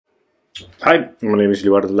Hi, my name is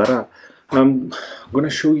Libardo, l.lara. I'm going to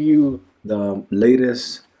show you the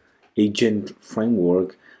latest agent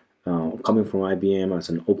framework coming from IBM as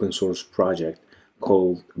an open source project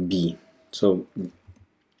called B. So,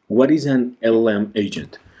 what is an LLM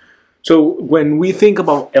agent? So, when we think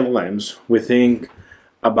about LLMs, we think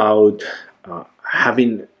about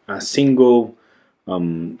having a single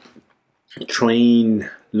trained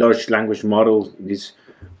large language model, these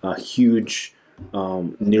huge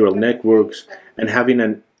neural networks, and having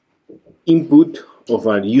an input of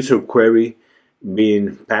a user query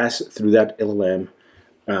being passed through that LLM,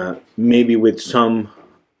 maybe with some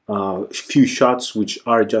few shots which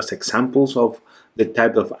are just examples of the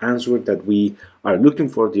type of answer that we are looking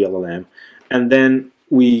for the LLM, and then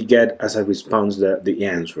we get as a response the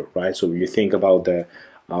answer, right? So you think about the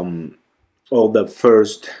all the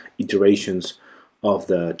first iterations of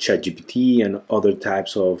the ChatGPT and other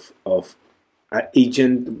types of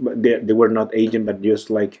agent. They were not agent, but just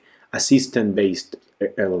like assistant-based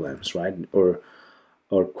LLMs, right?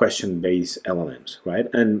 Or question-based LLMs, right?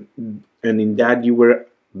 And in that you were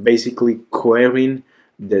basically querying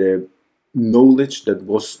the knowledge that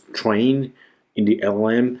was trained in the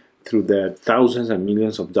LLM through the thousands and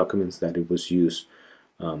millions of documents that it was used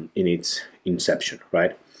in its inception,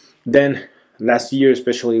 right? Then last year,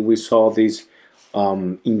 especially, we saw this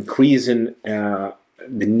increase in the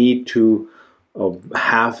need to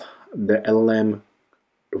have the LLM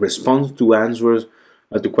response to answers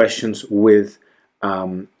to questions with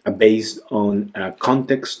based on a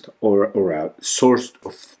context or a source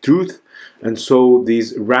of truth. And so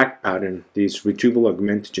this RAG pattern, this retrieval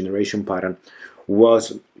augmented generation pattern,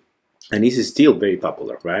 was and this is still very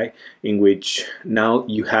popular, right? In which now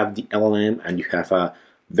you have the LLM and you have a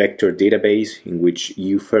vector database in which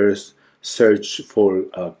you first search for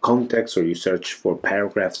context, or you search for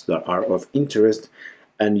paragraphs that are of interest,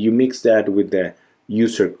 and you mix that with the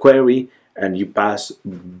user query and you pass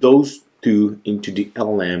those two into the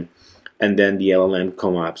LLM, and then the LLM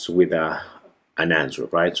comes up with an answer,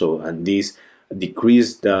 right? So, and this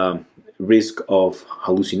decrease the risk of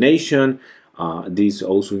hallucination. This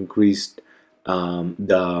also increased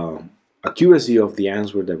the accuracy of the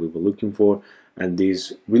answer that we were looking for, and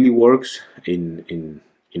this really works in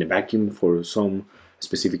a vacuum for some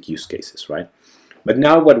specific use cases, right? But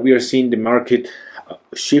now what we are seeing the market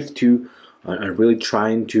shift to and really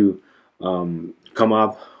trying to come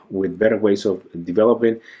up with better ways of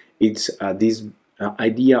developing, it's this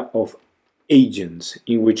idea of agents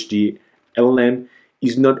in which the LLM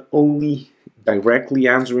is not only directly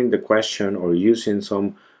answering the question or using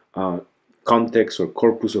some context or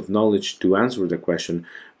corpus of knowledge to answer the question,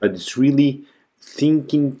 but it's really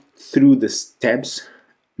thinking through the steps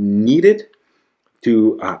needed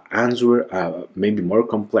to answer maybe more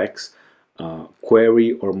complex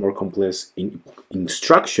query or more complex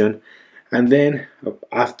instruction. And then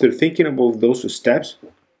after thinking about those steps,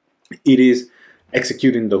 it is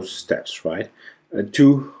executing those steps, right,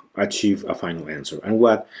 to achieve a final answer. And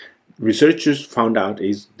what researchers found out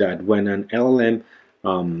is that when an LLM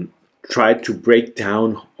tried to break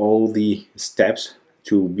down all the steps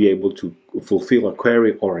to be able to fulfill a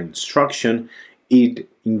query or instruction, it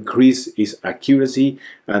increased its accuracy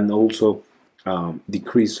and also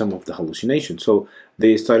decreased some of the hallucination. So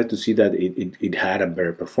they started to see that it had a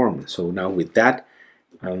better performance. So now with that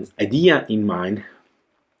idea in mind,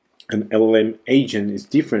 an LLM agent is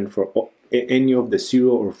different for any of the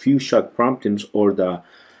zero or few shot promptings or the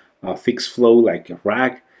fixed flow like a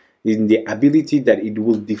RAG, in the ability that it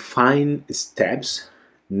will define steps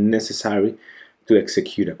necessary to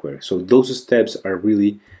execute a query. So those steps are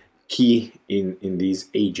really key in this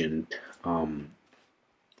agent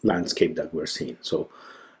landscape that we're seeing. So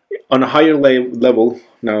on a higher level,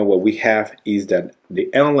 now what we have is that the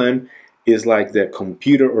LLM is like the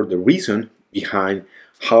computer or the reason behind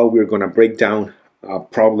how we're going to break down a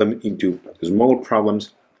problem into smaller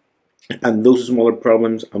problems, and those smaller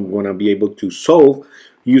problems I'm going to be able to solve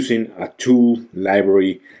using a tool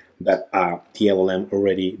library that the LLM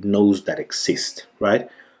already knows that exists, right?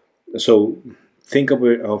 So think of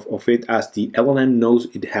it as the LLM knows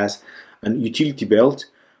it has an utility belt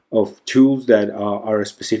of tools that are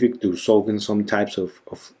specific to solving some types of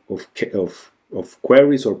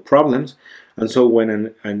queries or problems. And so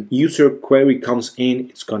when an user query comes in,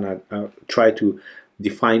 it's gonna try to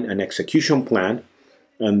define an execution plan,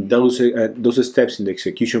 and those steps in the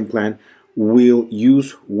execution plan will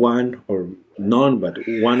use one or none, but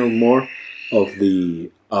one or more of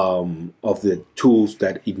the tools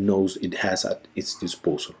that it knows it has at its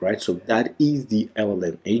disposal, right? So that is the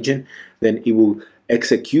LLM agent. Then it will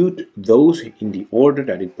execute those in the order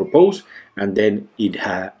that it proposed, and then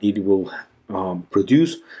it will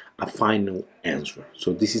produce a final answer.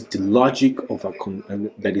 So this is the logic of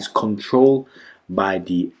that is controlled by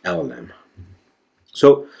the LLM.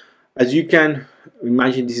 So as you can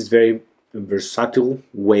imagine, this is very versatile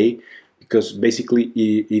way, because basically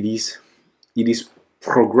it is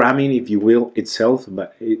programming, if you will, itself,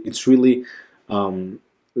 but it's really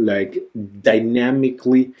like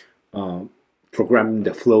dynamically programming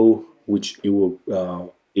the flow which it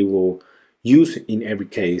will use in every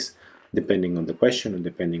case, depending on the question and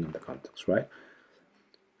depending on the context, right?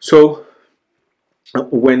 So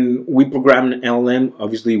when we program an LLM,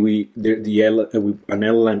 obviously an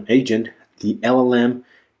LLM agent, the LLM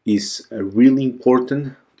is really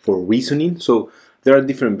important for reasoning. So there are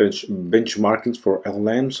different benchmarkings for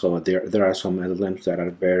LLMs. So there are some LLMs that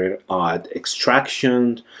are better at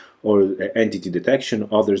extraction or entity detection,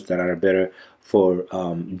 others that are better for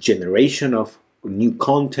generation of new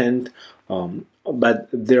content. But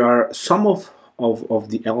there are some of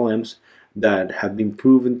the LLMs that have been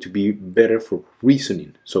proven to be better for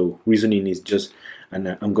reasoning. So reasoning is just,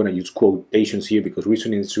 and I'm going to use quotations here, because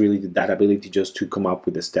reasoning is really that ability just to come up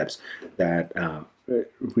with the steps that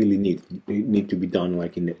really need to be done,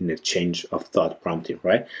 like in the change of thought prompting,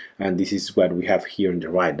 right? And this is what we have here on the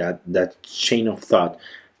right, that chain of thought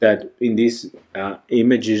that in this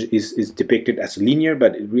image is depicted as linear,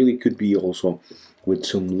 but it really could be also with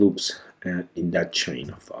some loops in that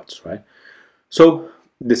chain of thoughts, right? So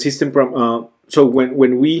the system so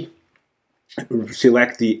when we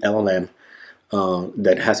select the LLM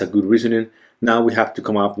that has a good reasoning, now we have to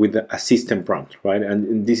come up with a system prompt, right?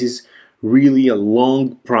 And this is really a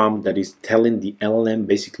long prompt that is telling the LLM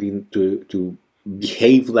basically to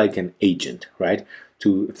behave like an agent, right?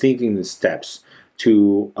 To think in steps,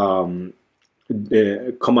 to come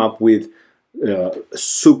up with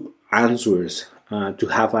sub answers, to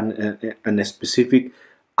have a specific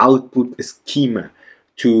output schema,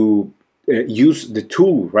 to use the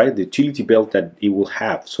tool, right? The utility belt that it will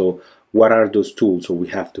have. So what are those tools? So we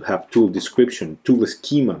have to have tool description, tool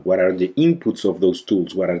schema. What are the inputs of those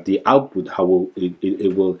tools? What are the output? How will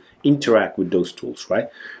it will interact with those tools, right?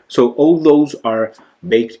 So all those are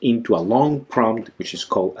baked into a long prompt, which is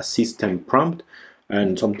called a system prompt.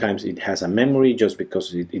 And sometimes it has a memory just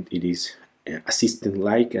because it is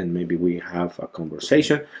assistant-like, and maybe we have a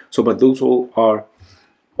conversation. So, but those all are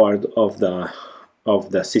part of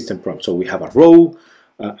the system prompt. So we have a role.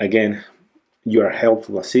 Again, you're a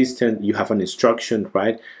helpful assistant. You have an instruction,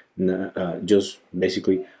 right? Just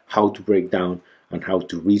basically how to break down and how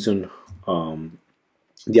to reason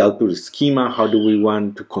the output schema. How do we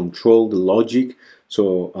want to control the logic?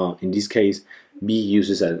 So in this case, B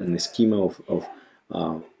uses a schema of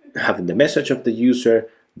having the message of the user,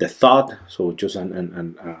 the thought, so just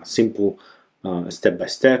a simple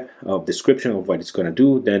step-by-step description of what it's going to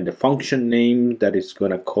do, then the function name that it's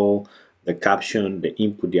going to call, the caption, the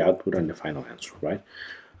input, the output, and the final answer, right?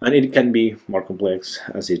 And it can be more complex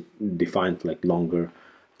as it defines like longer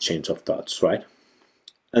chains of thoughts, right?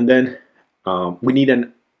 And then we need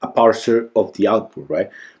a parser of the output,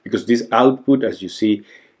 right? Because this output, as you see,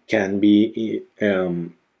 can be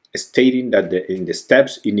stating that in the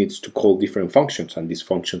steps it needs to call different functions, and this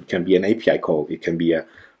function can be an API call, it can be a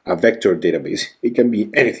vector database, it can be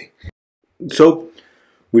anything. So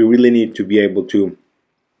we really need to be able to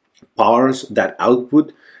parse that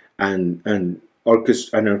output and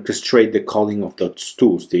orchestrate the calling of those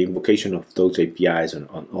tools, the invocation of those APIs and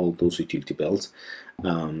on all those utility belts.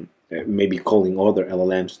 Maybe calling other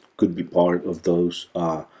LLMs could be part of those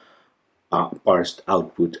parsed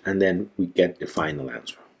output, and then we get the final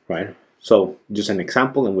answer, right? So just an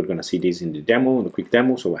example, and we're going to see this in the demo, in the quick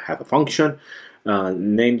demo. So I have a function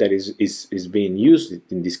name that is being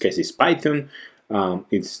used. In this case, is Python.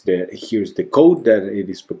 Here's the code that it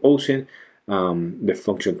is proposing. The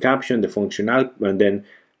function caption, the function out, and then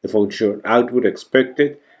the function output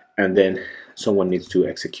expected, and then someone needs to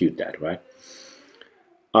execute that, right?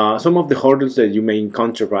 Some of the hurdles that you may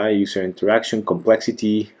encounter, right? User interaction,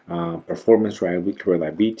 complexity, performance, right?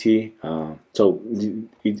 Reliability. So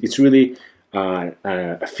it's really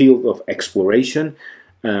a field of exploration,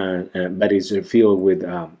 but it's a field with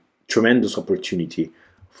tremendous opportunity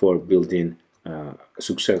for building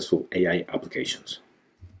successful AI applications.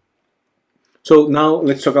 So now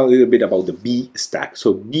let's talk a little bit about the B stack.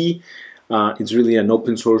 So B is really an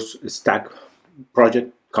open source stack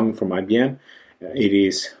project coming from IBM. It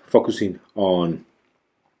is focusing on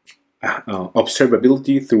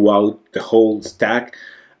observability throughout the whole stack,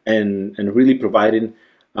 and really providing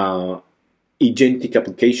agentic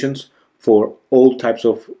applications for all types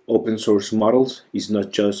of open source models. It's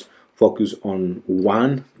not just focused on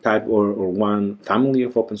one type or one family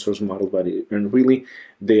of open source models, but and really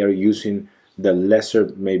they are using the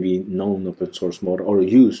lesser maybe known open source model or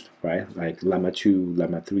used, right? Like Llama 2,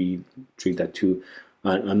 Llama 3, 3.2,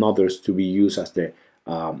 and others to be used as the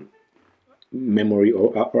memory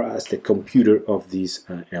or as the computer of these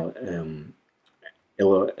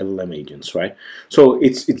LLM agents, right? So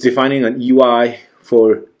it's defining an UI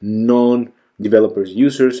for non-developers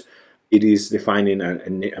users. It is defining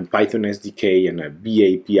a Python SDK and a B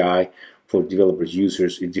API for developers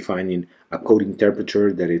users. It's defining a code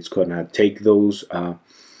interpreter that it's gonna take those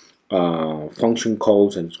function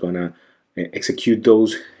calls and it's gonna execute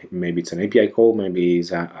those. Maybe it's an API call, maybe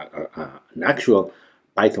it's an actual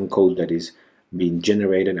Python code that is being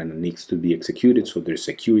generated and it needs to be executed. So there's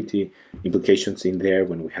security implications in there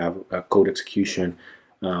when we have code execution.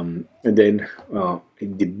 And then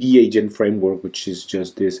the B agent framework, which is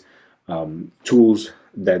just this tools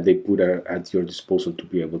that they put at your disposal to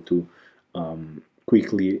be able to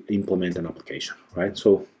quickly implement an application, right?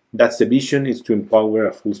 So that's the vision, is to empower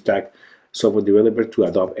a full stack software developer to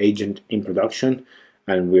adopt agent in production,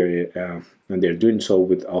 and they're doing so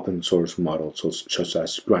with open source models such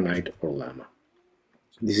as Granite or Llama.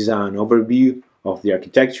 This is an overview of the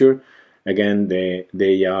architecture. Again,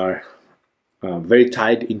 they are very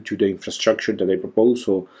tied into the infrastructure that they propose.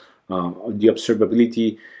 So the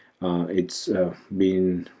observability, it's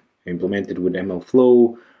being implemented with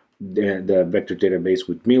MLflow, the vector database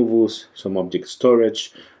with Milvus, some object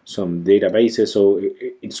storage, some databases. So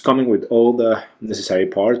it's coming with all the necessary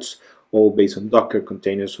parts, all based on Docker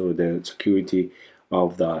containers. So the security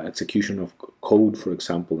of the execution of code, for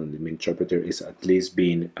example, and the interpreter is at least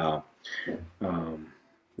being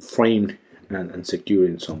framed and secure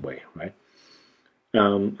in some way, right?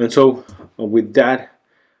 And so with that,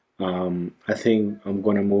 I think I'm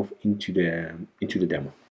gonna move into the demo.